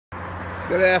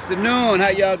Good afternoon. How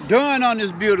y'all doing on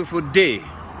this beautiful day?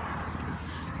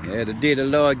 Yeah, the day the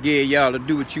Lord gave y'all to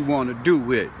do what you want to do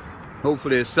with.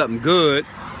 Hopefully it's something good,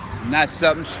 not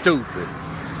something stupid.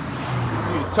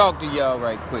 I need to talk to y'all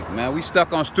right quick, man. We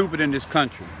stuck on stupid in this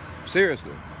country.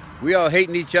 Seriously. We all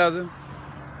hating each other.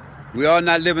 We all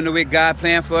not living the way God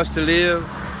planned for us to live.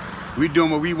 We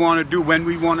doing what we want to do when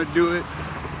we want to do it.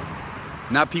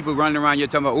 Not people running around here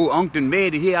talking about, oh, Unc done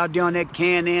made it. He out there on that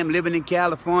Can-Am, living in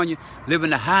California, living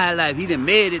the high life. He done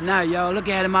made it now, y'all. Look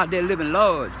at him out there living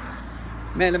large.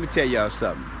 Man, let me tell y'all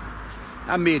something.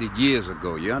 I made it years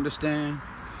ago, you understand?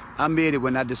 I made it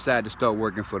when I decided to start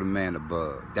working for the man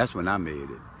above. That's when I made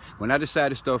it. When I decided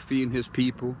to start feeding his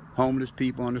people, homeless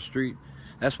people on the street,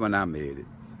 that's when I made it.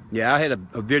 Yeah, I had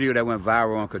a video that went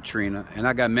viral on Katrina, and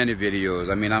I got many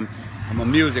videos. I mean, I'm a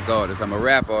music artist. I'm a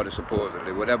rap artist,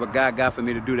 supposedly. Whatever God got for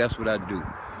me to do, that's what I do.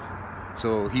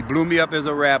 So he blew me up as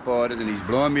a rap artist, and he's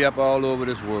blowing me up all over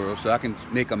this world so I can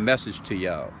make a message to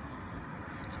y'all.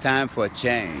 It's time for a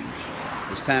change.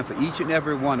 It's time for each and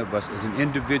every one of us as an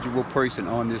individual person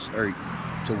on this earth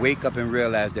to wake up and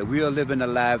realize that we are living the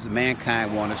lives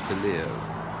mankind wants us to live.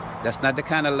 That's not the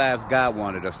kind of lives God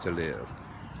wanted us to live.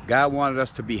 God wanted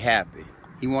us to be happy.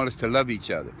 He wanted us to love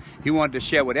each other. He wanted to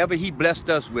share whatever he blessed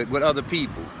us with other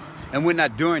people. And we're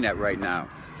not doing that right now.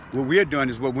 What we're doing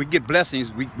is when we get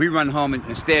blessings, we run home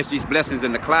and stash these blessings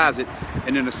in the closet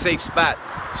and in a safe spot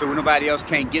so nobody else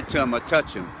can't get to them or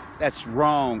touch them. That's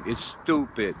wrong. It's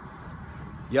stupid.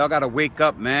 Y'all got to wake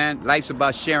up, man. Life's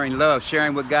about sharing love,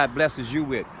 sharing what God blesses you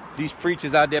with. These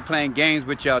preachers out there playing games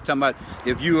with y'all, talking about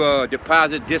if you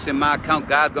deposit this in my account,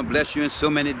 God's going to bless you in so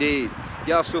many days.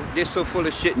 Y'all they're so full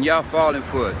of shit and y'all falling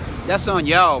for it. That's on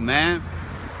y'all, man.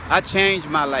 I changed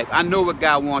my life. I know what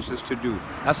God wants us to do.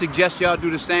 I suggest y'all do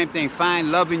the same thing.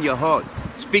 Find love in your heart.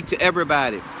 Speak to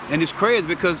everybody. And it's crazy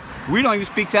because we don't even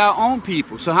speak to our own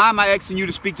people. So how am I asking you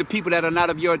to speak to people that are not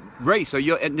of your race or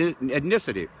your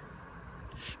ethnicity?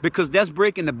 Because that's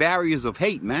breaking the barriers of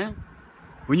hate, man.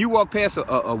 When you walk past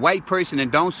a white person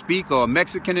and don't speak, or a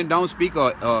Mexican and don't speak,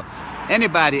 or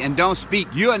anybody and don't speak,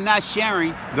 you are not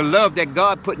sharing the love that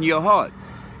God put in your heart.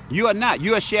 You are not.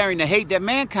 You are sharing the hate that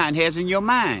mankind has in your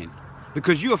mind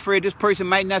because you're afraid this person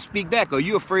might not speak back, or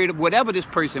you're afraid of whatever this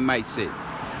person might say.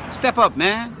 Step up,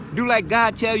 man. Do like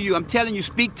God tell you. I'm telling you,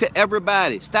 speak to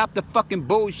everybody. Stop the fucking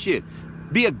bullshit.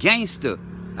 Be a gangster.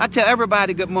 I tell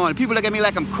everybody good morning. People look at me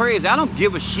like I'm crazy. I don't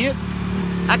give a shit.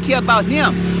 I care about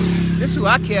him. This is who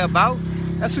I care about.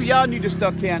 That's who y'all need to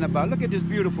start caring about. Look at this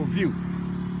beautiful view.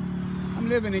 I'm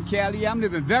living in Cali. I'm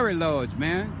living very large,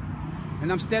 man.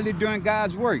 And I'm steadily doing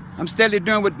God's work. I'm steadily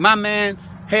doing what my man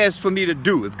has for me to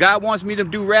do. If God wants me to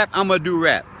do rap, I'm going to do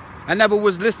rap. I never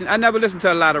listened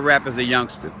to a lot of rap as a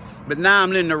youngster. But now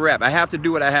I'm learning to rap. I have to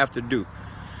do what I have to do.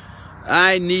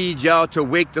 I need y'all to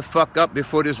wake the fuck up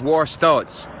before this war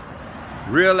starts.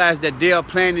 Realize that they are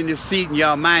planting this seed in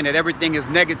y'all mind that everything is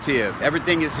negative,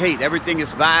 everything is hate, everything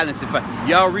is violence.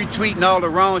 Y'all retweeting all the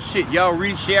wrong shit. Y'all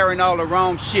resharing all the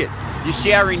wrong shit. You're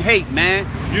sharing hate, man.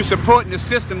 You're supporting the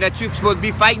system that you're supposed to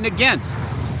be fighting against.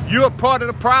 You're a part of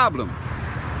the problem.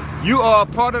 You are a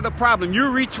part of the problem.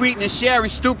 You're retweeting and sharing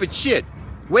stupid shit.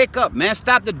 Wake up, man.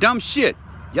 Stop the dumb shit.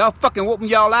 Y'all fucking whooping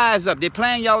y'all eyes up. They're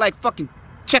playing y'all like fucking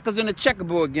checkers in a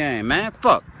checkerboard game, man.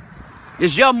 Fuck.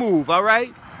 It's your move, all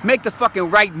right? Make the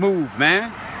fucking right move,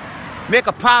 man. Make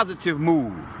a positive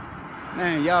move.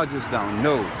 Man, y'all just don't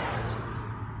know.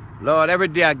 Lord, every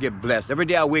day I get blessed. Every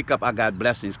day I wake up, I got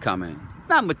blessings coming.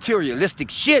 Not materialistic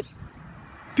shit.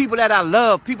 People that I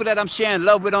love, people that I'm sharing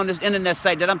love with on this internet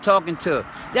site that I'm talking to.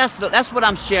 That's what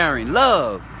I'm sharing,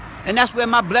 love. And that's where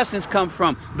my blessings come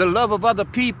from, the love of other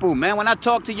people, man. When I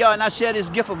talk to y'all and I share this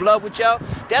gift of love with y'all,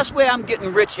 that's where I'm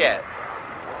getting rich at.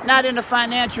 Not in a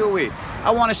financial way. I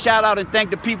want to shout out and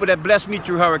thank the people that blessed me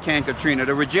through Hurricane Katrina,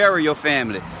 the Ruggiero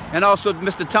family, and also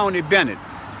Mr. Tony Bennett.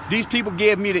 These people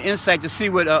gave me the insight to see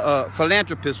what a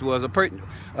philanthropist was.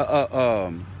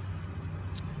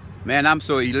 Man, I'm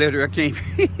so illiterate, I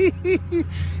can't.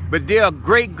 But they are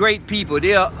great, great people.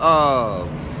 They are,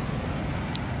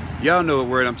 y'all know what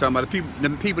word I'm talking about. The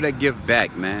people that give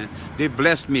back, man. They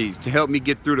blessed me to help me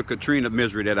get through the Katrina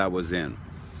misery that I was in.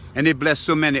 And they blessed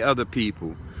so many other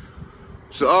people.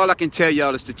 So all I can tell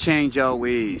y'all is to change y'all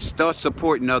ways. Start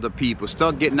supporting other people.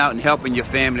 Start getting out and helping your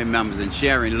family members and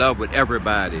sharing love with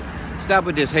everybody. Stop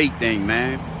with this hate thing,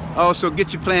 man. Also,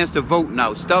 get your plans to vote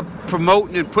now. Stop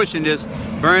promoting and pushing this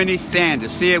Bernie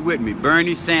Sanders. Say it with me,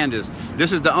 Bernie Sanders.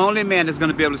 This is the only man that's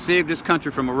going to be able to save this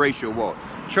country from a racial war.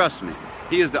 Trust me.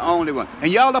 He is the only one. And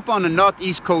y'all up on the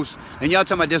northeast coast, and y'all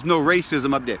talking about there's no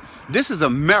racism up there. This is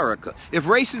America. If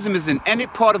racism is in any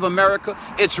part of America,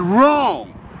 it's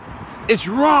wrong. It's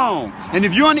wrong. And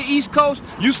if you're on the East Coast,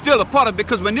 you still a part of it,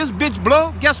 because when this bitch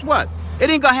blow, guess what? It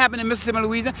ain't gonna happen in Mississippi and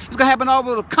Louisiana. It's gonna happen all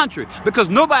over the country, because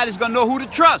nobody's gonna know who to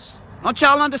trust. Don't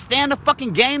y'all understand the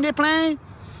fucking game they're playing?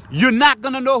 You're not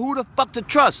gonna know who the fuck to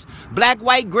trust. Black,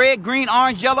 white, gray, green,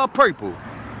 orange, yellow, purple.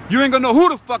 You ain't gonna know who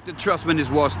the fuck to trust when this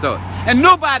war starts. And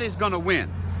nobody's gonna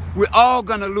win. We're all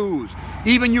gonna lose.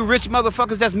 Even you rich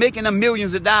motherfuckers that's making them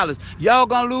millions of dollars. Y'all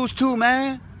gonna lose too,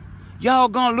 man. Y'all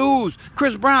gonna lose.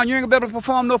 Chris Brown, you ain't gonna be able to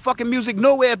perform no fucking music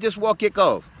nowhere if this war kick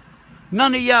off.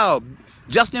 None of y'all.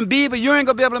 Justin Bieber, you ain't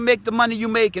gonna be able to make the money you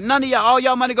making. None of y'all. All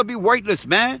y'all money gonna be worthless,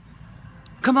 man.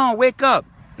 Come on, wake up.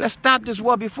 Let's stop this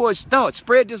war before it starts.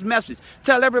 Spread this message.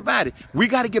 Tell everybody. We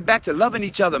gotta get back to loving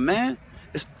each other, man.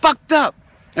 It's fucked up.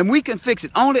 And we can fix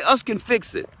it. Only us can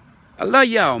fix it. I love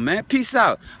y'all, man. Peace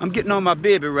out. I'm getting on my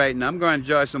baby right now. I'm going to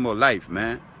enjoy some more life,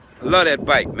 man. I love that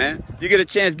bike, man. You get a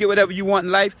chance, get whatever you want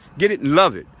in life, get it and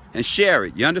love it. And share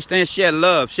it. You understand? Share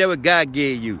love. Share what God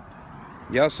gave you.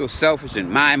 Y'all so selfish and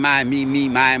my, me,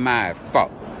 my. Fuck.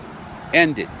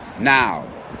 End it now.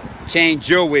 Change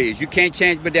your ways. You can't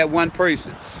change but that one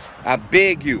person. I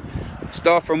beg you.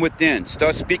 Start from within.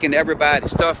 Start speaking to everybody.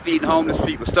 Start feeding homeless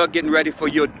people. Start getting ready for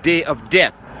your day of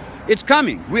death. It's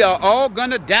coming. We are all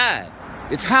gonna die.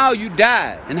 It's how you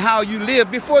die and how you live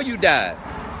before you die.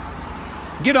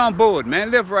 Get on board,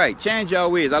 man. Live right. Change your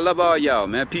ways. I love all y'all,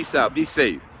 man. Peace out. Be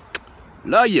safe.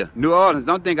 Love you. New Orleans.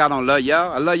 Don't think I don't love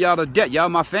y'all. I love y'all to death. Y'all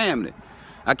my family.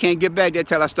 I can't get back there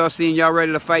till I start seeing y'all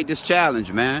ready to fight this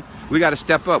challenge, man. We got to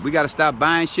step up. We got to stop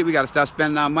buying shit. We got to start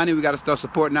spending our money. We got to start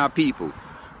supporting our people.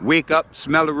 Wake up.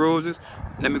 Smell the roses.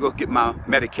 Let me go get my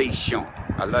medication.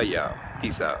 I love y'all.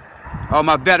 Peace out. All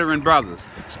my veteran brothers,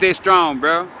 stay strong,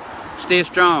 bro. Stay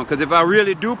strong, because if I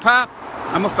really do pop,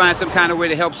 I'm going to find some kind of way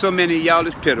to help so many of y'all.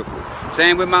 It's pitiful.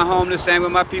 Same with my homeless, same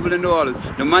with my people in New Orleans.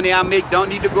 The money I make don't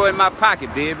need to go in my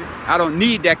pocket, baby. I don't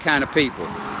need that kind of paper.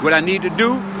 What I need to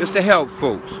do is to help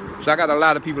folks. So I got a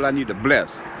lot of people I need to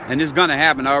bless. And it's going to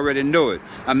happen. I already know it.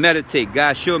 I meditate.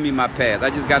 God showed me my path. I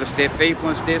just got to stay faithful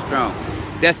and stay strong.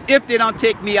 That's if they don't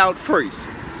take me out first.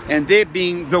 And they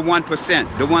being the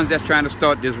 1%, the ones that's trying to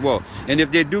start this war. And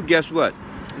if they do, guess what?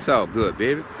 It's all good,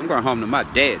 baby. I'm going home to my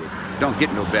daddy. Don't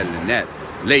get no better than that.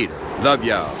 Later. Love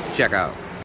y'all. Check out.